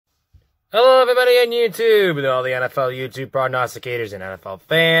Hello everybody on YouTube and all the NFL YouTube prognosticators and NFL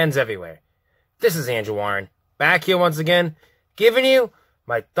fans everywhere. This is Andrew Warren, back here once again, giving you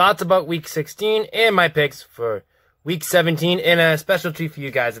my thoughts about Week 16 and my picks for Week 17 and a special treat for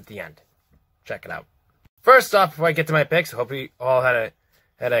you guys at the end. Check it out. First off, before I get to my picks, hope you all had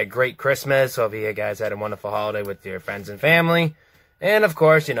a great Christmas. Hope you guys had a wonderful holiday with your friends and family. And of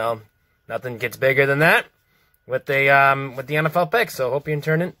course, nothing gets bigger than that with the NFL picks, so hope you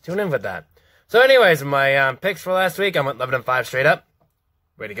tune in with that. So anyways, my picks for last week, I went 11-5 straight up.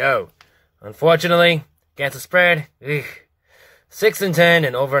 Way to go. Unfortunately, against the spread, 6-10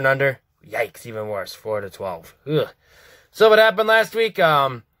 and over and under. Yikes, even worse, 4-12. Ugh. So what happened last week?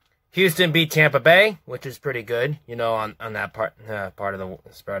 Houston beat Tampa Bay, which is pretty good, on that part of the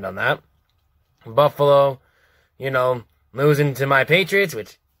spread on that. Buffalo, losing to my Patriots,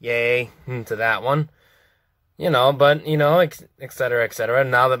 which yay to that one. But, et cetera, et cetera.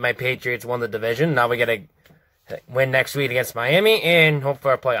 Now that my Patriots won the division, now we get to win next week against Miami and hope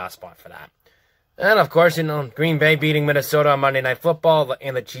for a playoff spot for that. And, of course, Green Bay beating Minnesota on Monday Night Football,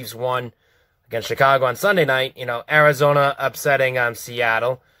 and the Chiefs won against Chicago on Sunday night. Arizona upsetting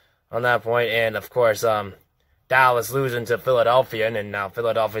Seattle on that point, and, of course, Dallas losing to Philadelphia, and now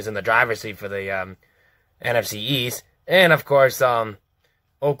Philadelphia's in the driver's seat for the NFC East. And, of course,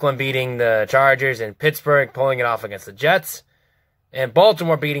 Oakland beating the Chargers, and Pittsburgh pulling it off against the Jets, and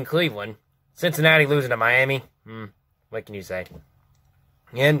Baltimore beating Cleveland, Cincinnati losing to Miami. What can you say?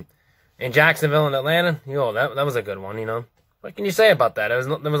 And Jacksonville and Atlanta, that was a good one. What can you say about that? There was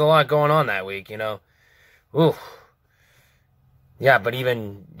a lot going on that week. Ooh, yeah, but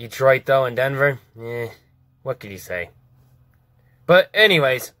even Detroit though and Denver, what could you say? But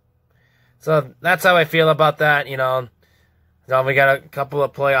anyways, so that's how I feel about that. So we got a couple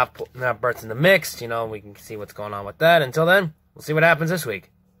of playoff berths in the mix. We can see what's going on with that. Until then, we'll see what happens this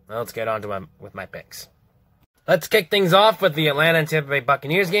week. Now let's get on to my picks. Let's kick things off with the Atlanta and Tampa Bay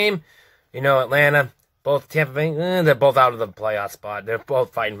Buccaneers game. Atlanta, both Tampa Bay, they're both out of the playoff spot. They're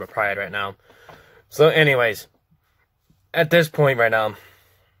both fighting for pride right now. So anyways, at this point right now,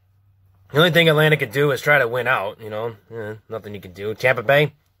 the only thing Atlanta could do is try to win out. Nothing you can do. Tampa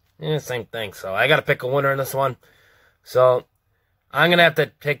Bay, same thing. So I got to pick a winner in this one. So I'm going to have to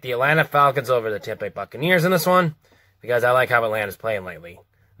pick the Atlanta Falcons over the Tampa Bay Buccaneers in this one because I like how Atlanta's playing lately. And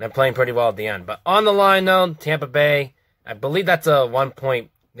they're playing pretty well at the end. But on the line, though, Tampa Bay, I believe that's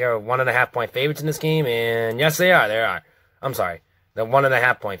they're 1.5 point favorites in this game. And yes, they are. I'm sorry. They're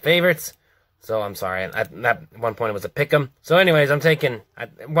 1.5 point favorites. So I'm sorry. At one point it was a pick 'em. So anyways,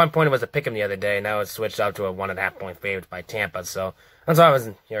 at one point it was a pick 'em the other day. Now it's switched out to a 1.5 point favorite by Tampa. So that's why I was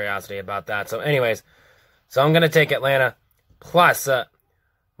in curiosity about that. So anyways, so I'm going to take Atlanta plus,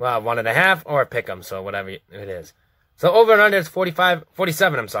 1.5 or pick 'em, so whatever it is. So over and under is 47,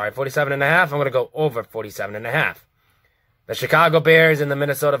 I'm sorry, 47.5. I'm going to go over 47.5. The Chicago Bears and the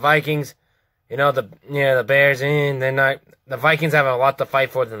Minnesota Vikings, the Bears, the Vikings have a lot to fight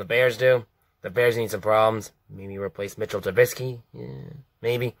for than the Bears do. The Bears need some problems. Maybe replace Mitchell Trubisky,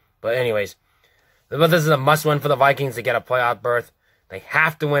 maybe. But anyways, this is a must-win for the Vikings to get a playoff berth. They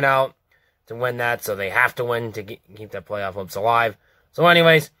have to win out to win that, so they have to win to keep their playoff hopes alive. So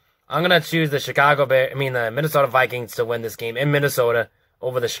anyways, I'm going to choose the Minnesota Vikings to win this game in Minnesota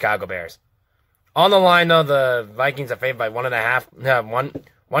over the Chicago Bears. On the line, though, the Vikings are favored by 1.5.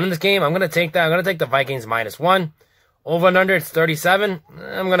 One in this game. I'm going to take that. I'm going to take the Vikings -1. Over and under, it's 37.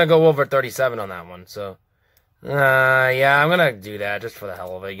 I'm going to go over 37 on that one. So, yeah, I'm going to do that just for the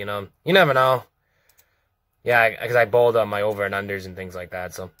hell of it, You never know. Yeah, because I bowled on my over and unders and things like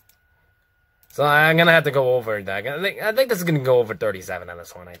that, so I'm going to have to go over that. I think this is going to go over 37 on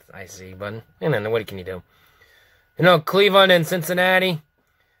this one, I see. But, what can you do? Cleveland and Cincinnati.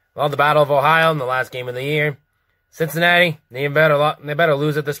 Well, the Battle of Ohio in the last game of the year. Cincinnati, they better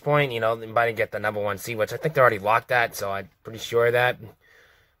lose at this point. They might get the number 1 seed, which I think they're already locked at, so I'm pretty sure of that.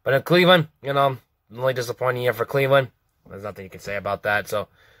 But in Cleveland, really disappointing year for Cleveland. There's nothing you can say about that. So,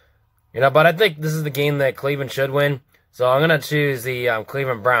 but I think this is the game that Cleveland should win. So I'm going to choose the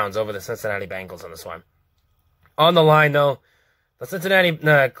Cleveland Browns over the Cincinnati Bengals on this one. On the line, though,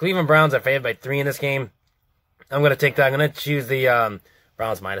 the Cleveland Browns are favored by 3 in this game. I'm going to take that. I'm going to choose the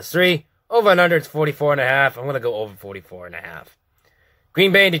Browns -3. Over and under, it's 44.5. I'm going to go over 44.5.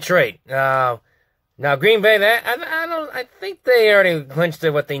 Green Bay and Detroit. Now Green Bay, I think they already clinched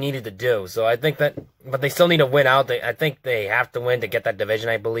what they needed to do. So I think but they still need to win out. I think they have to win to get that division,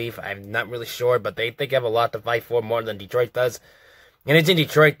 I believe. I'm not really sure, but they have a lot to fight for more than Detroit does. And it's in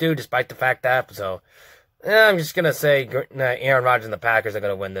Detroit, too, despite the fact that. So I'm just going to say Aaron Rodgers and the Packers are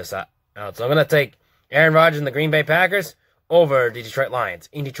going to win this out. So I'm going to take Aaron Rodgers and the Green Bay Packers over the Detroit Lions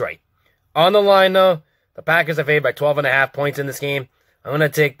in Detroit. On the line, though, the Packers are favored by 12.5 points in this game. I'm going to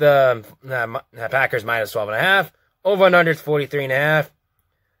take the Packers minus 12.5. Over and under is 43.5.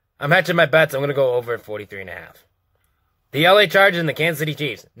 I'm hedging my bets. I'm going to go over at 43.5. The LA Chargers and the Kansas City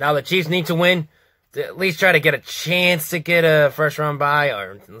Chiefs. Now, the Chiefs need to win to at least try to get a chance to get a first-round bye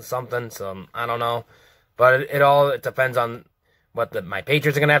or something. So, I don't know. But it all depends on what my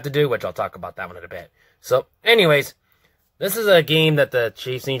Patriots are going to have to do, which I'll talk about that one in a bit. So, anyways, this is a game that the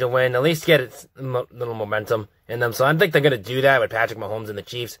Chiefs need to win, at least get a little momentum in them. So I think they're going to do that with Patrick Mahomes and the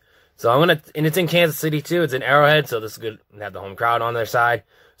Chiefs. So and it's in Kansas City too. It's in Arrowhead, so this is good to have the home crowd on their side.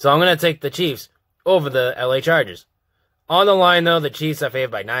 So I'm going to take the Chiefs over the LA Chargers. On the line, though, the Chiefs are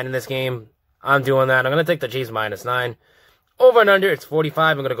favored by 9 in this game. I'm doing that. I'm going to take the Chiefs minus 9. Over and under, it's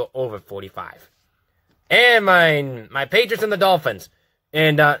 45. I'm going to go over 45. And my Patriots and the Dolphins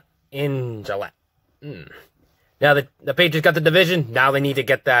in Gillette. Now, the Patriots got the division. Now they need to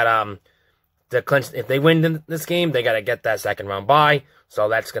get that, to clinch. If they win this game, they got to get that second round bye. So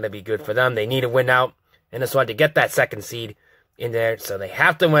that's going to be good for them. They need to win out in this one to get that second seed in there. So they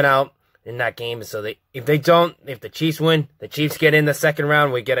have to win out in that game. So if the Chiefs win, the Chiefs get in the second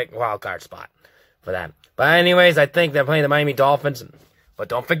round, we get a wild card spot for that. But anyways, I think they're playing the Miami Dolphins. But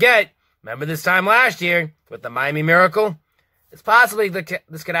don't forget, remember this time last year with the Miami Miracle? It's possibly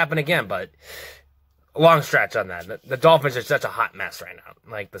this could happen again, but long stretch on that. The Dolphins are such a hot mess right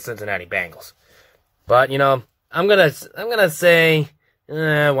now, like the Cincinnati Bengals. But, I'm gonna say,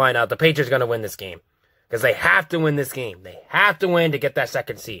 why not? The Patriots are gonna win this game. Because they have to win this game. They have to win to get that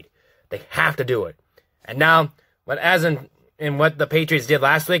second seed. They have to do it. And now, as in what the Patriots did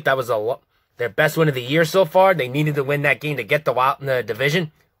last week, that was their best win of the year so far. They needed to win that game to get the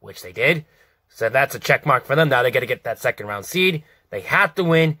division, which they did. So that's a check mark for them. Now they got to get that second round seed. They have to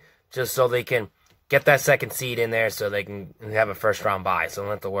win just so they can get that second seed in there so they can have a first round bye. So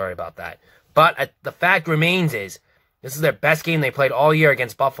don't have to worry about that. But the fact remains is this is their best game they played all year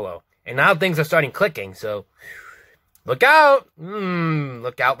against Buffalo. And now things are starting clicking. So look out.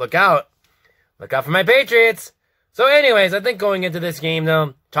 Look out, look out. Look out for my Patriots. So anyways, I think going into this game,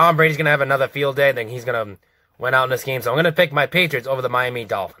 though, Tom Brady's going to have another field day. I think he's going to win out in this game. So I'm going to pick my Patriots over the Miami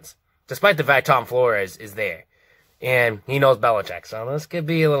Dolphins. Despite the fact Tom Flores is there. And he knows Belichick. So this could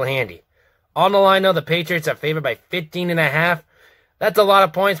be a little handy. On the line, though, the Patriots are favored by 15.5. That's a lot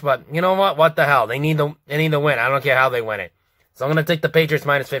of points, but you know what? What the hell? They need to win. I don't care how they win it. So I'm going to take the Patriots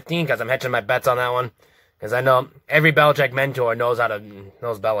minus 15 because I'm hedging my bets on that one. Because I know every Belichick mentor knows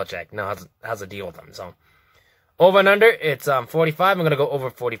Belichick, knows how to deal with them. So over and under, it's 45. I'm going to go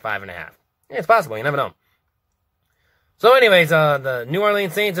over 45.5. Yeah, it's possible. You never know. So anyways, the New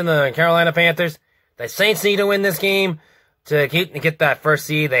Orleans Saints and the Carolina Panthers. The Saints need to win this game to get that first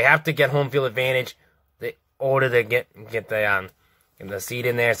seed. They have to get home field advantage in order to get the seed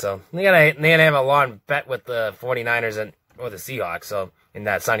in there. So they gotta have a long bet with the 49ers or the Seahawks. So in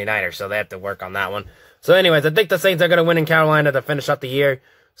that Sunday nighter, so they have to work on that one. So anyways, I think the Saints are gonna win in Carolina to finish up the year.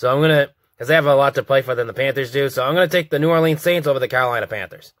 So because they have a lot to play for than the Panthers do. So I'm gonna take the New Orleans Saints over the Carolina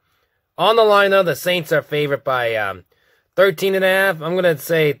Panthers. On the line though, the Saints are favored by 13.5. I'm gonna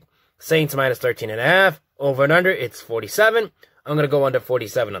say Saints minus 13.5. Over and under, it's 47. I'm gonna go under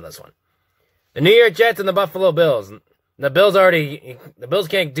 47 on this one. The New York Jets and the Buffalo Bills. The Bills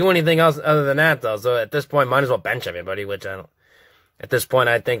can't do anything else other than that, though. So at this point, might as well bench everybody, which at this point,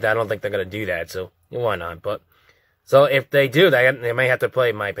 I don't think they're going to do that. So why not? But so if they do, they might have to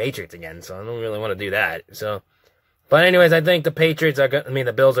play my Patriots again. So I don't really want to do that. So, but anyways, I think the Bills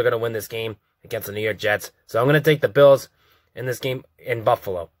are going to win this game against the New York Jets. So I'm going to take the Bills in this game in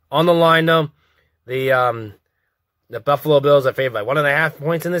Buffalo. On the line, though, the Buffalo Bills are favored by 1.5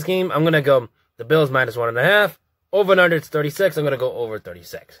 points in this game. I'm going to go the Bills minus 1.5. Over and under, it's 36. I'm going to go over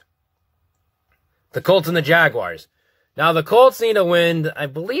 36. The Colts and the Jaguars. Now, the Colts need to win. I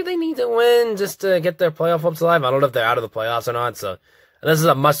believe they need to win just to get their playoff hopes alive. I don't know if they're out of the playoffs or not. So, this is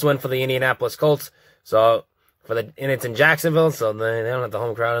a must-win for the Indianapolis Colts. So, and it's in Jacksonville, so they don't have the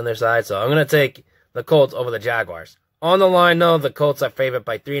home crowd on their side. So, I'm going to take the Colts over the Jaguars. On the line, though, the Colts are favored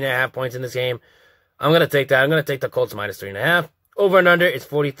by 3.5 points in this game. I'm going to take that. I'm going to take the Colts minus 3.5. Over and under, it's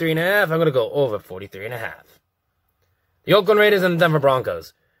 43.5. I'm going to go over 43.5. The Oakland Raiders and the Denver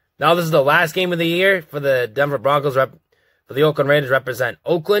Broncos. Now, this is the last game of the year for the Denver Broncos. For the Oakland Raiders represent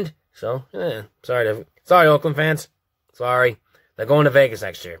Oakland. So, sorry, Oakland fans. Sorry. They're going to Vegas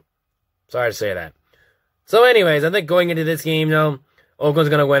next year. Sorry to say that. So, anyways, I think going into this game, Oakland's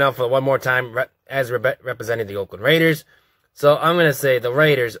going to win out for one more time as representing the Oakland Raiders. So, I'm going to say the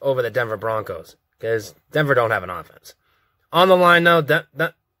Raiders over the Denver Broncos because Denver don't have an offense. On the line, though,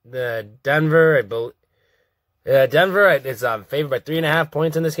 Denver is favored by 3.5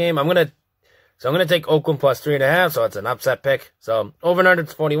 points in this game. I'm going to So I'm going to take Oakland plus 3.5, so it's an upset pick. So over and under,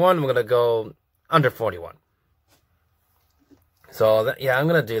 it's 41. I'm going to go under 41. So, yeah, I'm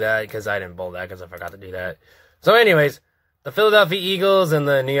going to do that because I didn't bowl that because I forgot to do that. So anyways, the Philadelphia Eagles and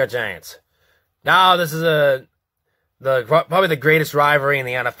the New York Giants. Now, this is probably the greatest rivalry in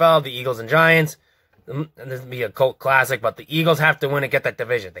the NFL, the Eagles and Giants. This would be a cult classic, but the Eagles have to win to get that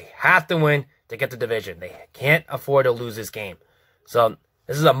division. They have to win to get the division. They can't afford to lose this game. So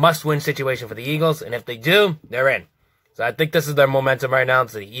this is a must-win situation for the Eagles, and if they do, they're in. So I think this is their momentum right now,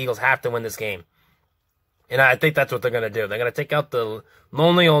 so the Eagles have to win this game. And I think that's what they're going to do. They're going to take out the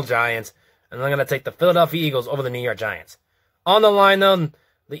lonely old Giants, and they're going to take the Philadelphia Eagles over the New York Giants. On the line, though,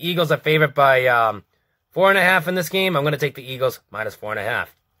 the Eagles are favored by 4.5 in this game. I'm going to take the Eagles minus 4.5.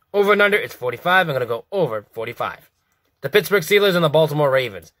 Over and under, it's 45. I'm going to go over 45. The Pittsburgh Steelers and the Baltimore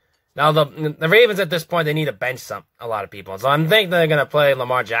Ravens. Now, the Ravens at this point, they need to bench a lot of people. So I think they're going to play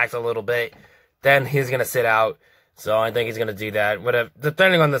Lamar Jackson a little bit. Then he's going to sit out. So I think he's going to do that,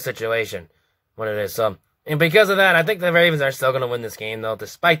 depending on the situation, what it is. So, and because of that, I think the Ravens are still going to win this game, though,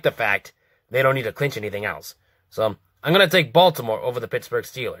 despite the fact they don't need to clinch anything else. So I'm going to take Baltimore over the Pittsburgh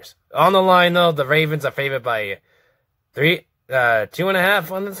Steelers. On the line, though, the Ravens are favored by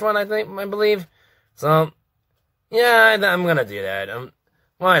 2.5 on this one, I believe. So, yeah, I'm going to do that.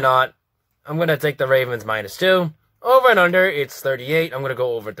 Why not? I'm going to take the Ravens minus 2. Over and under, it's 38. I'm going to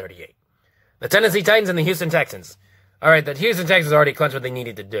go over 38. The Tennessee Titans and the Houston Texans. All right, the Houston Texans already clinched what they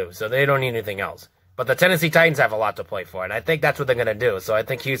needed to do, so they don't need anything else. But the Tennessee Titans have a lot to play for, and I think that's what they're going to do. So I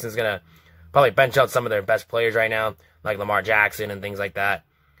think Houston's going to probably bench out some of their best players right now, like Lamar Jackson and things like that.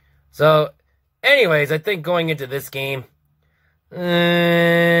 So, anyways, I think going into this game,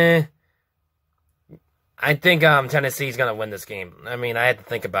 I think Tennessee's going to win this game. I mean, I had to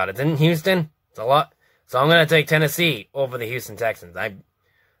think about it. In Houston, it's a lot. So I'm going to take Tennessee over the Houston Texans. I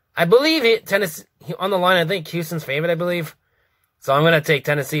believe Tennessee, on the line, I think Houston's favorite, I believe. So I'm going to take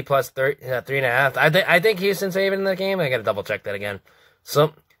Tennessee plus 3.5. I think Houston's favorite in the game. I got to double check that again.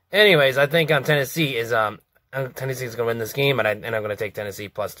 So, anyways, I think Tennessee's going to win this game, and I'm going to take Tennessee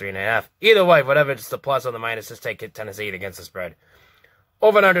plus 3.5. Either way, whatever it's the plus or the minus, just take it Tennessee against the spread.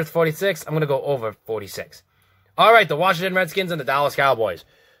 Over and under 46. I'm going to go over 46. All right, the Washington Redskins and the Dallas Cowboys.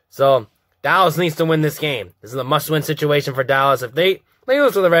 So Dallas needs to win this game. This is a must-win situation for Dallas. If they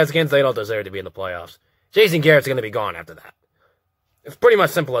lose to the Redskins, they don't deserve to be in the playoffs. Jason Garrett's going to be gone after that. It's pretty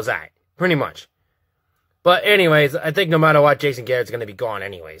much simple as that. Pretty much. But anyways, I think no matter what, Jason Garrett's going to be gone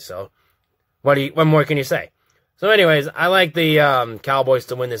anyway. So what more can you say? So anyways, I like the Cowboys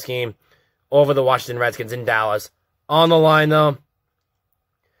to win this game over the Washington Redskins in Dallas. On the line, though,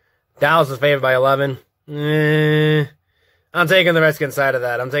 Dallas is favored by 11. I'm taking the Redskins side of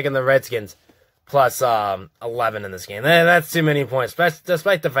that. I'm taking the Redskins plus 11 in this game. That's too many points,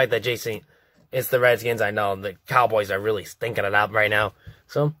 despite the fact that it's the Redskins. I know the Cowboys are really stinking it up right now.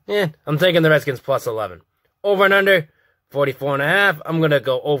 So, yeah, I'm taking the Redskins plus 11. Over and under 44.5. I'm going to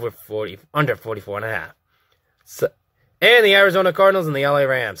go over under 44.5. So, and the Arizona Cardinals and the LA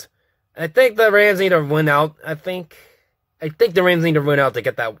Rams. I think the Rams need to win out. I think the Rams need to win out to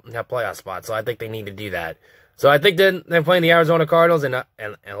get that playoff spot. So I think they need to do that. So I think they're playing the Arizona Cardinals in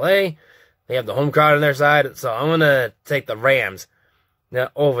LA. They have the home crowd on their side. So I'm going to take the Rams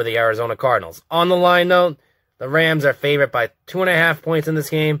over the Arizona Cardinals. On the line, though, the Rams are favored by 2.5 points in this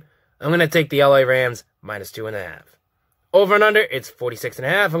game. I'm going to take the LA Rams minus 2.5. Over and under, it's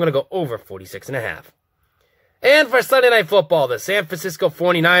 46.5. I'm going to go over 46.5. And for Sunday Night Football, the San Francisco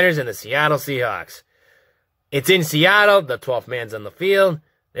 49ers and the Seattle Seahawks. It's in Seattle. The 12th man's on the field.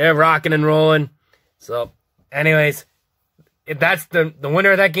 They're rocking and rolling. So, anyways, that's the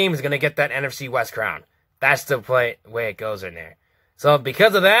winner of that game is going to get that NFC West crown. That's the way it goes in there. So,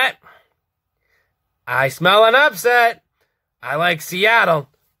 because of that, I smell an upset. I like Seattle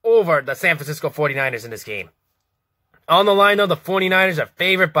over the San Francisco 49ers in this game. On the line, though, the 49ers are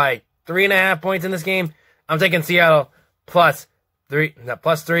favored by 3.5 points in this game. I'm taking Seattle plus 3.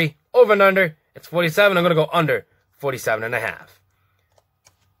 Over and under, it's 47. I'm going to go under 47.5.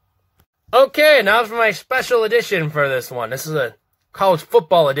 Okay, now for my special edition for this one. This is a college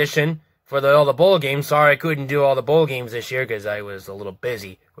football edition for all the bowl games. Sorry I couldn't do all the bowl games this year because I was a little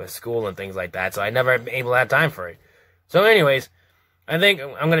busy with school and things like that, so I never been able to have time for it. So anyways, I think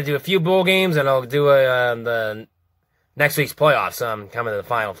I'm going to do a few bowl games, and I'll do the next week's playoffs. Coming to the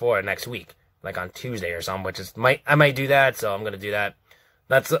Final Four next week, like on Tuesday or something, I might do that, so I'm going to do that.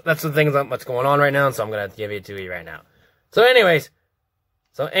 That's the thing what's going on right now, so I'm going to give it to you right now. So anyways,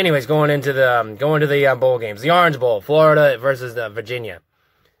 going into the bowl games. The Orange Bowl, Florida versus Virginia.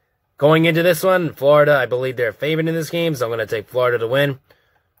 Going into this one, Florida, I believe they're favored in this game, so I'm going to take Florida to win.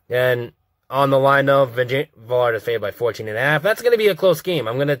 And on the line, though. Florida favored by 14.5. That's going to be a close game.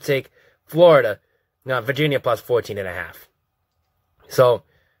 I'm going to take Florida. No, Virginia plus 14.5. So,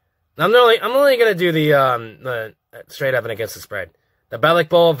 I'm only going to do the straight up and against the spread. The Bellick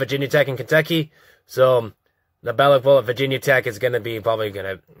Bowl, Virginia Tech and Kentucky. So, the Bellick Bowl at Virginia Tech is going to be probably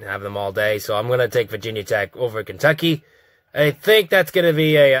going to have them all day. So, I'm going to take Virginia Tech over Kentucky. I think that's going to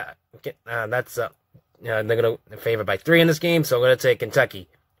be they're going to favor by 3 in this game. So, I'm going to take Kentucky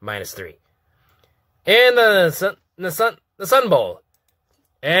minus 3. And the Sun Bowl.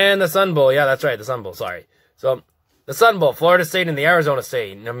 And the Sun Bowl. Yeah, that's right. The Sun Bowl. Sorry. So, the Sun Bowl, Florida State and the Arizona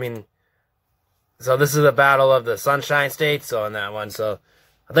State. I mean, so this is a battle of the Sunshine States. So, in that one. So,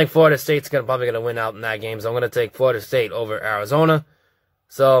 I think Florida State's probably going to win out in that game. So, I'm going to take Florida State over Arizona.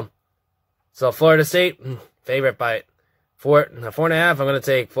 So Florida State, favorite by 4.5. I'm going to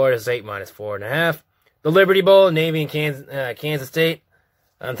take Florida State minus 4.5. The Liberty Bowl, Navy and Kansas State.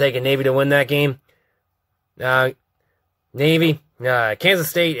 I'm taking Navy to win that game. Navy, Kansas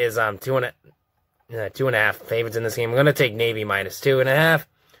State is 2.5 favorites in this game. I'm going to take Navy minus 2.5.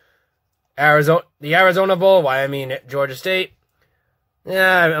 The Arizona Bowl, Wyoming, Georgia State.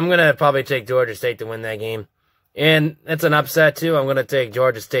 Yeah, I'm going to probably take Georgia State to win that game. And it's an upset, too. I'm going to take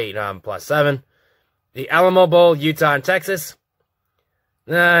Georgia State plus 7. The Alamo Bowl, Utah and Texas.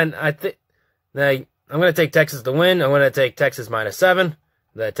 And I'm going to take Texas to win. I'm going to take Texas minus 7.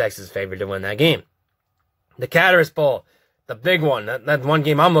 The Texas favored to win that game. The Cataract Bowl, the big one. That's one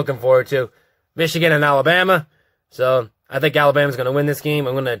game I'm looking forward to. Michigan and Alabama. So I think Alabama's going to win this game.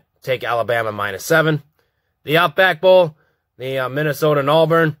 I'm going to take Alabama minus 7. The Outback Bowl, the Minnesota and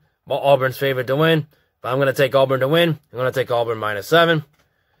Auburn. Well, Auburn's favored to win. But I'm going to take Auburn to win. I'm going to take Auburn minus 7.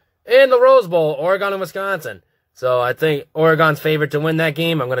 And the Rose Bowl, Oregon and Wisconsin. So I think Oregon's favored to win that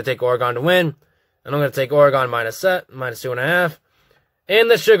game. I'm going to take Oregon to win. And I'm going to take Oregon minus 2.5.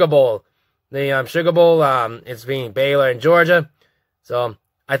 And the Sugar Bowl. The Sugar Bowl, it's being Baylor and Georgia. So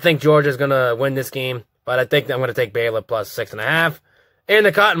I think Georgia's going to win this game. But I think I'm going to take Baylor plus 6.5. And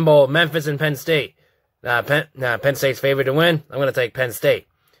the Cotton Bowl, Memphis and Penn State. Penn State's favored to win. I'm going to take Penn State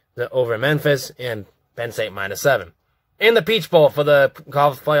over Memphis and Penn State minus 7. And the Peach Bowl for the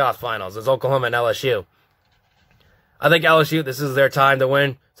college playoff finals is Oklahoma and LSU. I think LSU, this is their time to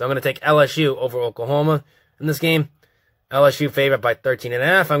win. So I'm going to take LSU over Oklahoma in this game. LSU favored by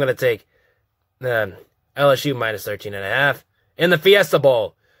 13.5. I'm going to take LSU minus 13.5. In the Fiesta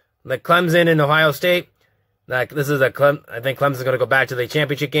Bowl, the Clemson and Ohio State. I think Clemson's going to go back to the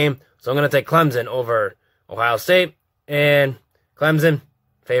championship game. So I'm going to take Clemson over Ohio State. And Clemson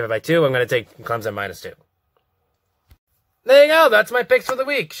favored by 2. I'm going to take Clemson minus 2. There you go. That's my picks for the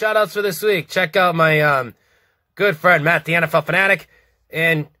week. Shoutouts for this week. Check out my good friend Matt, the NFL Fanatic,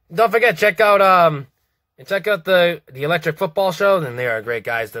 and don't forget check out the Electric Football Show. And they are great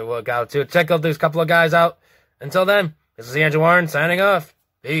guys to look out to. Check out these couple of guys out. Until then, this is Andrew Warren signing off.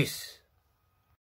 Peace.